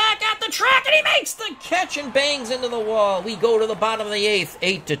racing back at the track, and he makes the catch and bangs into the wall. We go to the bottom of the 8th,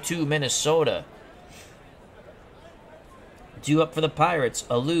 8-2 Minnesota. 2 up for the Pirates.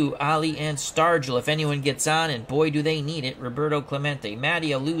 Alou, Ali, and Stargell. If anyone gets on, and boy do they need it, Roberto Clemente. Matty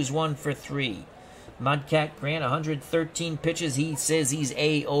Alou's 1 for 3. Mudcat Grant, 113 pitches. He says he's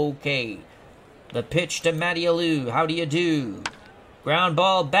A-OK. The pitch to Matty Alou. How do you do? Ground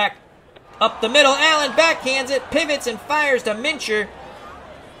ball back up the middle. Allen backhands it, pivots, and fires to Mincher.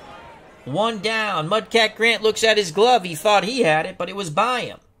 1 down. Mudcat Grant looks at his glove. He thought he had it, but it was by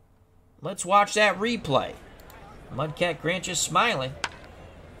him. Let's watch that replay. Mudcat Grant just smiling.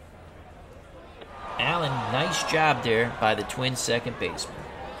 Allen, nice job there by the Twins' second baseman.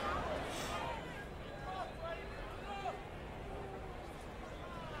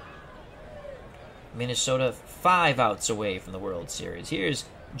 Minnesota 5 outs away from the World Series. Here's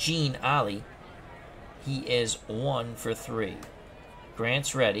Gene Ali. He is 1 for 3.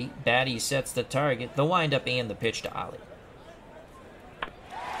 Grant's ready. Batty sets the target, the windup, and the pitch to Ali.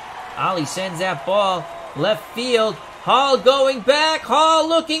 Ali sends that ball left field. Hall going back. Hall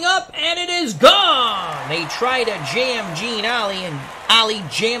looking up, and it is gone. They try to jam Gene Ali, and Ali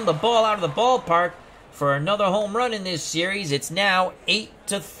jammed the ball out of the ballpark for another home run in this series. It's now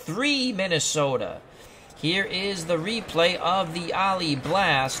 8-3 Minnesota. Here is the replay of the Ali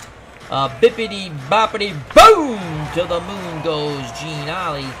blast. Bippity boppity boom! To the moon goes Gene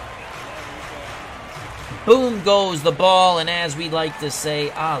Ali. Boom goes the ball, and as we like to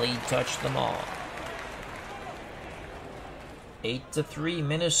say, Ali touched them all. 8-3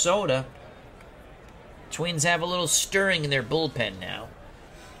 Minnesota. Twins have a little stirring in their bullpen now.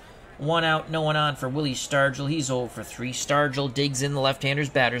 1 out, no one on for Willie Stargell. He's 0 for 3. Stargell digs in the left-hander's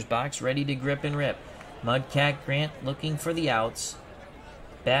batter's box, ready to grip and rip. Mudcat Grant looking for the outs.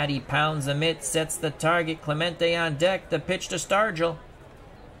 Batty pounds the mitt, sets the target. Clemente on deck. The pitch to Stargell.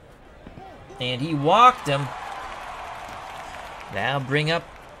 And he walked him. Now bring up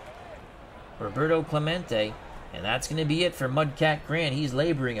Roberto Clemente. And that's going to be it for Mudcat Grant. He's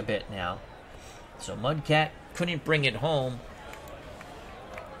laboring a bit now. So Mudcat couldn't bring it home.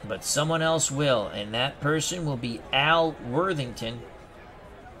 But someone else will. And that person will be Al Worthington.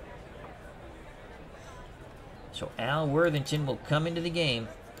 So Al Worthington will come into the game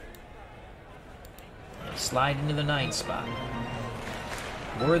and slide into the 9th spot.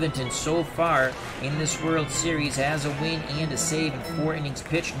 Worthington so far in this World Series has a win and a save in 4 innings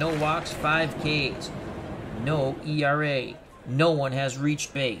pitched. No walks, 5 Ks. No ERA. No one has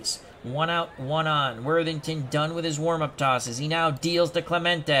reached base. 1 out, 1 on. Worthington done with his warm-up tosses. He now deals to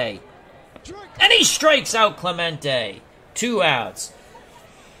Clemente. And he strikes out Clemente. 2 outs.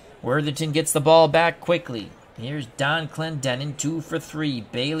 Worthington gets the ball back quickly. Here's Don Clendenin, 2 for 3.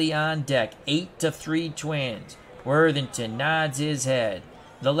 Bailey on deck, 8-3 Twins. Worthington nods his head.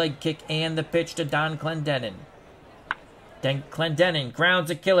 The leg kick and the pitch to Don Clendenin. Then Clendenin grounds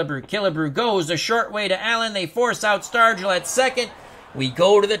to Killebrew. Killebrew goes the short way to Allen. They force out Stargell at second. We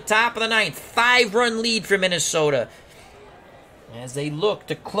go to the top of the ninth. 5-run lead for Minnesota, as they look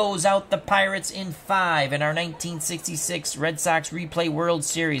to close out the Pirates in 5 in our 1966 Red Sox Replay World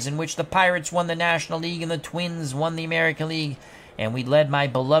Series, in which the Pirates won the National League and the Twins won the American League, and we led my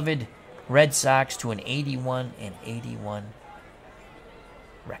beloved Red Sox to an 81-81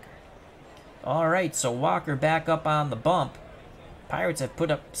 record. All right, so Walker back up on the bump. Pirates have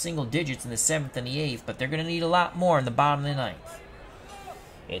put up single digits in the 7th and the 8th, but they're going to need a lot more in the bottom of the 9th.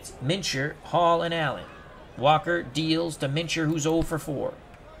 It's Mincher, Hall, and Allen. Walker deals to Mincher, who's 0 for 4.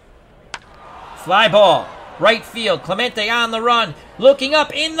 Fly ball, right field. Clemente on the run, looking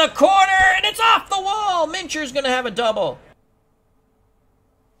up in the corner, and it's off the wall. Mincher's going to have a double.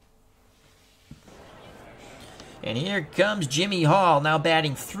 And here comes Jimmy Hall, now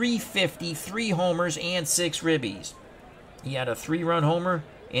batting .350, 3 homers, and 6 ribbies. He had a 3-run homer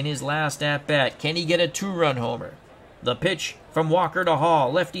in his last at-bat. Can he get a 2-run homer? The pitch from Walker to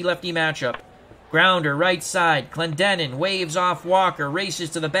Hall. Lefty-lefty matchup. Grounder, right side. Clendenin waves off Walker.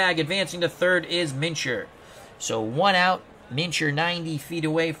 Races to the bag. Advancing to third is Mincher. So 1 out. Mincher 90 feet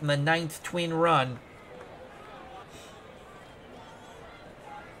away from the 9th Twin run.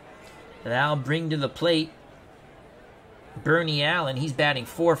 That'll bring to the plate Bernie Allen. He's batting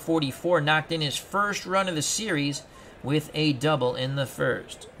 .444. Knocked in his first run of the series with a double in the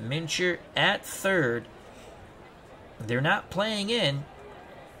first. Mincher at third. They're not playing in.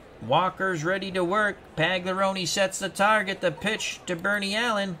 Walker's ready to work. Pagliarone sets the target. The pitch to Bernie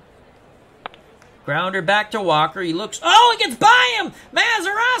Allen. Grounder back to Walker. He looks. Oh, it gets by him!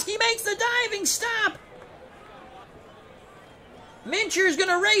 Mazeroski makes the diving stop. Mincher's going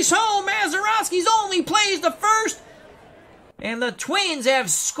to race home. Mazeroski's only plays the first. And the Twins have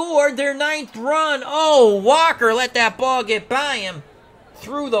scored their 9th run. Oh, Walker let that ball get by him.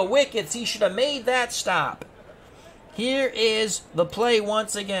 Through the wickets. He should have made that stop. Here is the play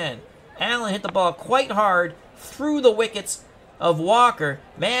once again. Allen hit the ball quite hard through the wickets of Walker.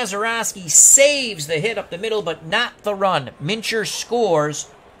 Mazeroski saves the hit up the middle, but not the run. Mincher scores,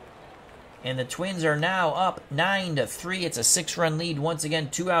 and the Twins are now up 9-3. It's a 6-run lead. Once again,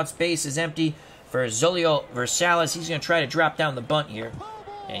 2 outs, base is empty for Julio Versalis. He's going to try to drop down the bunt here,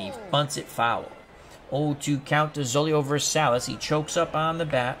 and he bunts it foul. 0-2 count to Julio Versalis. He chokes up on the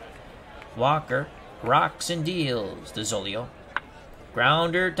bat. Walker rocks and deals to Zolio.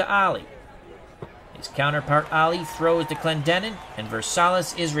 Grounder to Ali. His counterpart Ali throws to Clendenin, and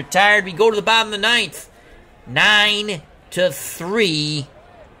Versalis is retired. We go to the bottom of the 9th. 9-3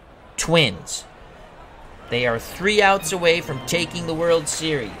 Twins. They are 3 outs away from taking the World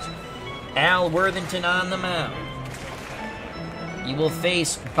Series. Al Worthington on the mound. He will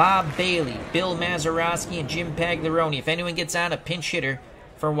face Bob Bailey, Bill Mazeroski, and Jim Pagliarone. If anyone gets on, a pinch hitter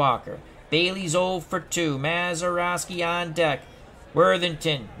for Walker. Bailey's 0 for 2. Mazeroski on deck.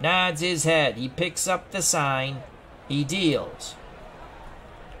 Worthington nods his head. He picks up the sign. He deals.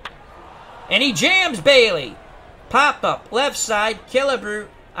 And he jams Bailey. Pop up, left side. Killebrew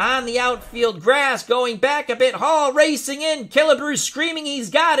on the outfield grass. Going back a bit. Hall racing in. Killebrew screaming, he's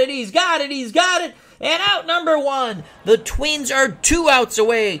got it, he's got it, he's got it. And out number 1. The Twins are 2 outs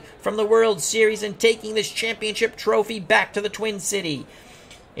away from the World Series and taking this championship trophy back to the Twin City.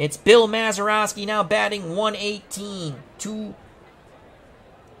 It's Bill Mazeroski now batting .118. 2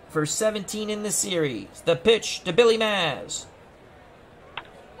 for 17 in the series. The pitch to Billy Maz.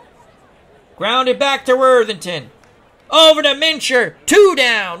 Grounded back to Worthington. Over to Mincher. 2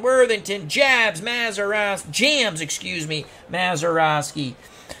 down. Worthington jams Mazeroski.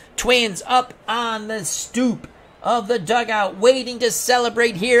 Twins up on the stoop of the dugout, waiting to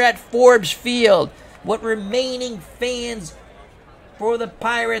celebrate here at Forbes Field. What remaining fans for the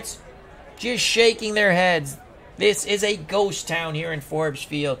Pirates just shaking their heads. This is a ghost town here in Forbes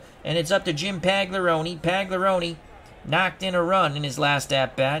Field, and it's up to Jim Pagliarone. Pagliarone knocked in a run in his last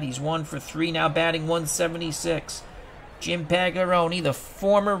at-bat. He's 1 for 3, now batting .176. Jim Pagliarone, the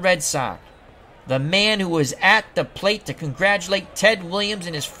former Red Sox, the man who was at the plate to congratulate Ted Williams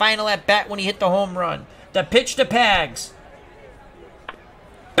in his final at-bat when he hit the home run. The pitch to Pags.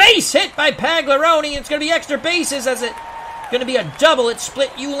 Base hit by Pagliarone. It's going to be extra bases as it going to be a double. It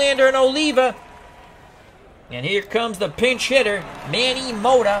split Eulander and Oliva. And here comes the pinch hitter, Manny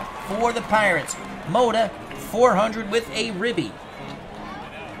Mota, for the Pirates. Mota, 400 with a ribby.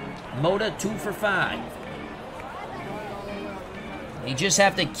 Mota, 2 for 5. You just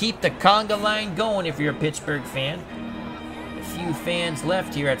have to keep the conga line going if you're a Pittsburgh fan. A few fans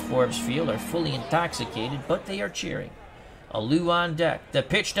left here at Forbes Field are fully intoxicated, but they are cheering. Alou on deck. The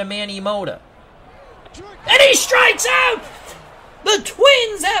pitch to Manny Mota. And he strikes out! The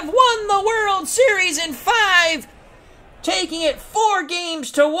Twins have won the World Series in 5, taking it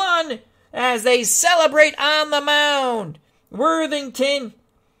 4-1 as they celebrate on the mound. Worthington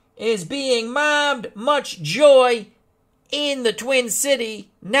is being mobbed. Much joy in the Twin City,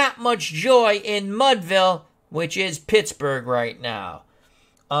 not much joy in Mudville, which is Pittsburgh right now.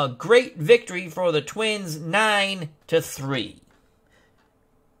 A great victory for the Twins, 9-3.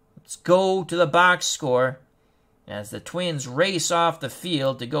 Let's go to the box score as the Twins race off the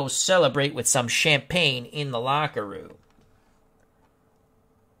field to go celebrate with some champagne in the locker room.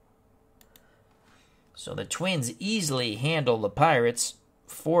 So the Twins easily handle the Pirates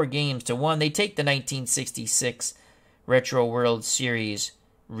 4-1. They take the 1966 Retro World Series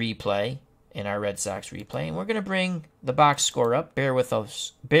replay in our Red Sox replay, and we're going to bring the box score up. Bear with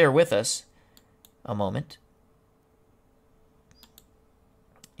us a moment.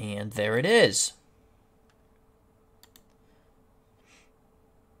 And there it is.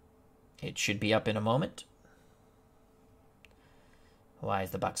 It should be up in a moment. Why is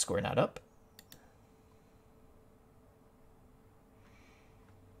the box score not up?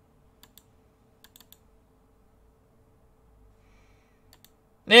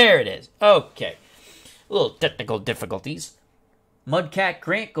 There it is. Okay. A little technical difficulties. Mudcat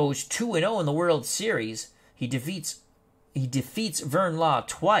Grant goes 2-0 in the World Series. He defeats Vern Law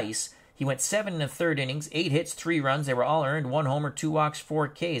twice. He went 7 1/3 innings, 8 hits, 3 runs. They were all earned. 1 homer, 2 walks, 4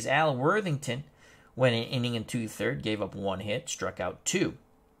 Ks. Al Worthington went an inning and 2/3, gave up 1 hit, struck out 2.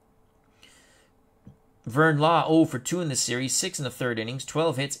 Vern Law 0 for 2 in the series, 6 1/3 innings,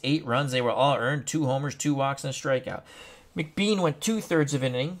 12 hits, 8 runs. They were all earned. 2 homers, 2 walks, and a strikeout. McBean went 2/3 of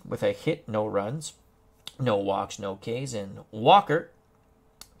an inning with a hit, no runs, no walks, no Ks. And Walker,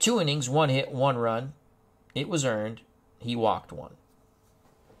 2 innings, 1 hit, 1 run. It was earned. He walked 1.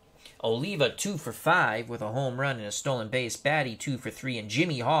 Oliva 2 for 5 with a home run and a stolen base. Batty 2 for 3, and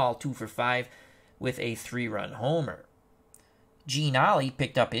Jimmy Hall 2 for 5 with a 3-run homer. Gene Ollie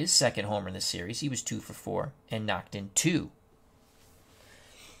picked up his second homer in the series. He was 2 for 4 and knocked in 2.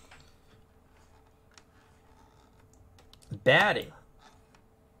 Batting.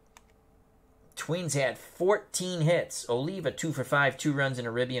 Twins had 14 hits. Oliva 2 for 5, 2 runs and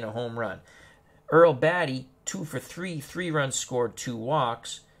a ribby and a home run. Earl Batty 2 for 3, 3 runs scored, 2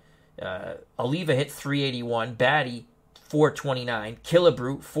 walks. Oliva hit .381. Batty .429.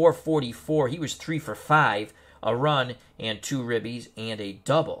 Killebrew .444. He was 3 for 5, a run and 2 ribbies and a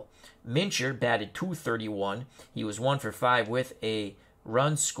double. Mincher batted .231. He was 1 for 5 with a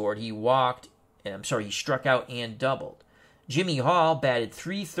run scored. He struck out and doubled. Jimmy Hall batted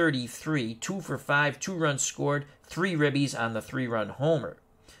 .333, 2 for 5, 2 runs scored, 3 ribbies on the 3-run homer.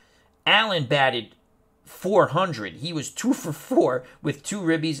 Allen batted .400. He was 2 for 4 with 2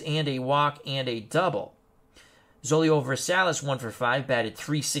 ribbies and a walk and a double. Zolio Versalis 1 for 5, batted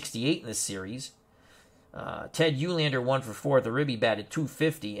 .368 in the series. Ted Eulander 1 for 4, the ribby batted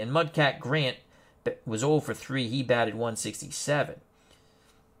 .250, and Mudcat Grant was 0 for 3. He batted .167.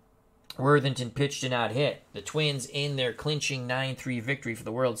 Worthington pitched and not hit. The Twins, in their clinching 9-3 victory for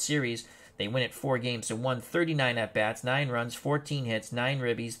the World Series, they win it 4-1, 39 at-bats, 9 runs, 14 hits, 9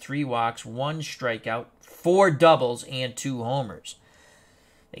 ribbies, 3 walks, 1 strikeout, 4 doubles, and 2 homers.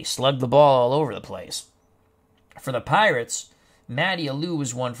 They slugged the ball all over the place. For the Pirates, Matty Alou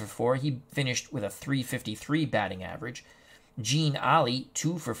was 1 for 4. He finished with a .353 batting average. Gene Ollie,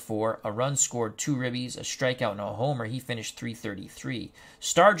 2 for 4, a run scored, 2 ribbies, a strikeout, and a homer. He finished .333.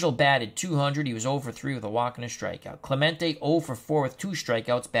 Stargell batted .200. He was 0 for 3 with a walk and a strikeout. Clemente, 0 for 4 with 2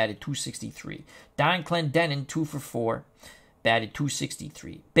 strikeouts, batted .263. Don Clendenin, 2 for 4, batted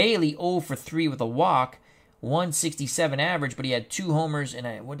 .263. Bailey, 0 for 3 with a walk, 167 average, but he had 2 homers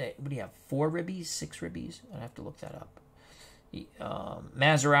and what did he have, 4 ribbies, 6 ribbies? I'd have to look that up.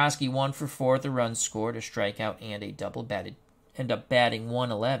 Mazeroski 1 for 4 with a run scored, a strikeout, and a double. Ended up batting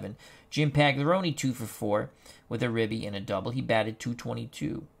 .111. Jim Pagliarone 2 for 4 with a ribby and a double. He batted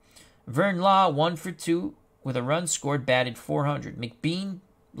 .222. Vern Law 1 for 2 with a run scored, batted .400. McBean,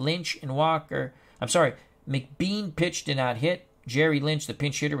 Lynch, and Walker. McBean pitched and not hit. Jerry Lynch, the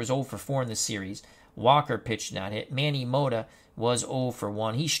pinch hitter, was 0 for 4 in the series. Walker pitched and not hit. Manny Mota was 0 for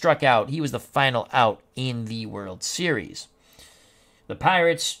 1. He struck out. He was the final out in the World Series. The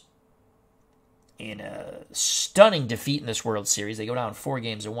Pirates, in a stunning defeat in this World Series, they go down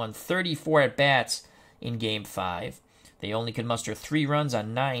 4-1, 34 at-bats in Game 5. They only could muster 3 runs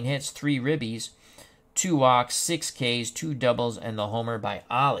on 9 hits, 3 ribbies, 2 walks, 6 Ks, 2 doubles, and the homer by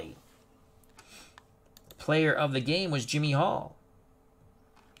Ollie. Player of the game was Jimmy Hall.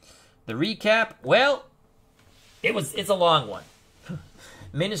 The recap, well, it's a long one.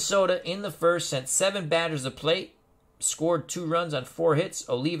 Minnesota in the first sent 7 batters to plate, scored 2 runs on 4 hits.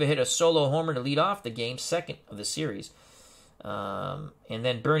 Oliva hit a solo homer to lead off the game, second of the series. And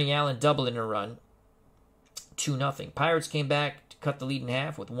then Bernie Allen doubled in a run, 2-0. Pirates came back to cut the lead in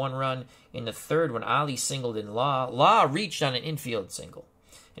half with 1 run in the third when Ali singled in Law. Law reached on an infield single,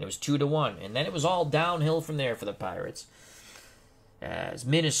 and it was 2-1. And then it was all downhill from there for the Pirates, as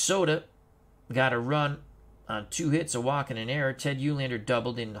Minnesota got a run on 2 hits, a walk, and an error. Ted Uhlander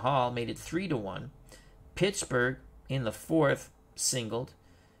doubled in Hall, made it 3-1. Pittsburgh in the fourth singled.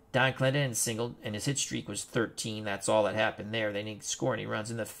 Don Clendenin singled, and his hit streak was 13. That's all that happened there. They didn't score any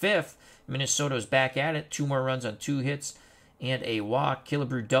runs. In the fifth, Minnesota was back at it. 2 more runs on 2 hits and a walk.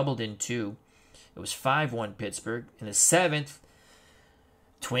 Killebrew doubled in 2. It was 5-1 Pittsburgh. In the seventh,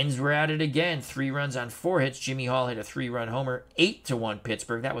 Twins were at it again. 3 runs on 4 hits. Jimmy Hall hit a 3-run homer. 8-1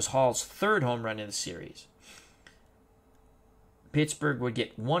 Pittsburgh. That was Hall's 3rd home run in the series. Pittsburgh would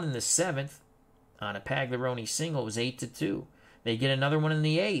get 1 in the 7th on a Pagliarone single. It was 8-2. They get another one in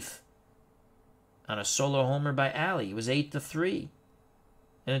the 8th on a solo homer by Alley. It was 8-3.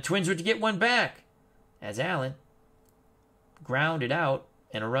 And the Twins would get 1 back as Allen grounded out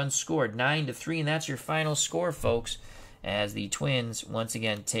and a run scored, 9-3. And that's your final score, folks, as the Twins once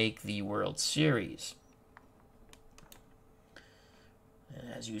again take the World Series. And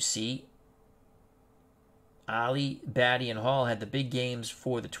as you see, Ali, Batty, and Hall had the big games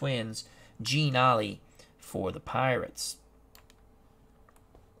for the Twins. Gene Ollie for the Pirates.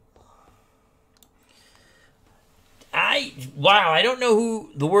 I don't know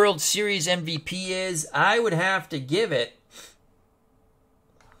who the World Series MVP is. I would have to give it.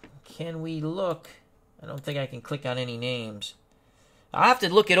 Can we look? I don't think I can click on any names. I'll have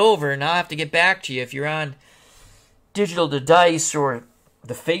to look it over, and I'll have to get back to you. If you're on Digital to Dice or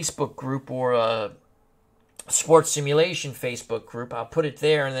the Facebook group or Sports Simulation Facebook group, I'll put it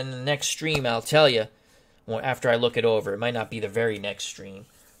there, and then the next stream I'll tell you after I look it over. It might not be the very next stream,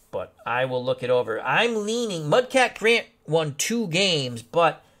 but I will look it over. I'm leaning. Mudcat Grant won 2 games,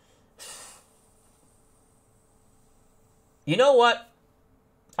 but you know what?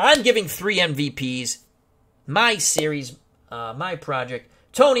 I'm giving 3 MVPs. My series, my project,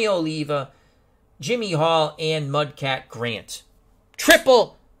 Tony Oliva, Jimmy Hall, and Mudcat Grant.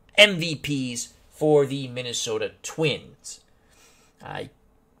 Triple MVPs for the Minnesota Twins. I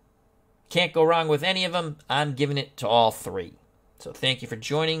can't go wrong with any of them. I'm giving it to all 3. So thank you for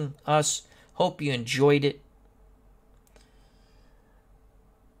joining us. Hope you enjoyed it.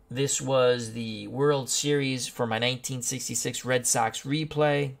 This was the World Series for my 1966 Red Sox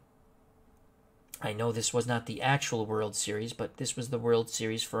replay. I know this was not the actual World Series, but this was the World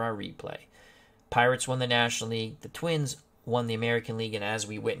Series for our replay. Pirates won the National League. The Twins won the American League, and as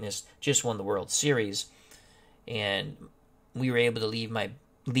we witnessed, just won the World Series. And we were able to lead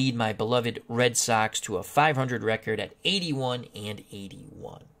my beloved Red Sox to a 500 record at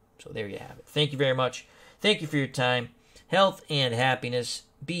 81-81. So there you have it. Thank you very much. Thank you for your time. Health and happiness.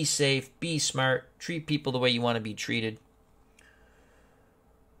 Be safe. Be smart. Treat people the way you want to be treated.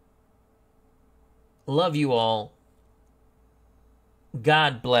 Love you all.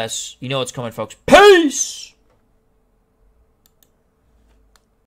 God bless. You know what's coming, folks. Peace!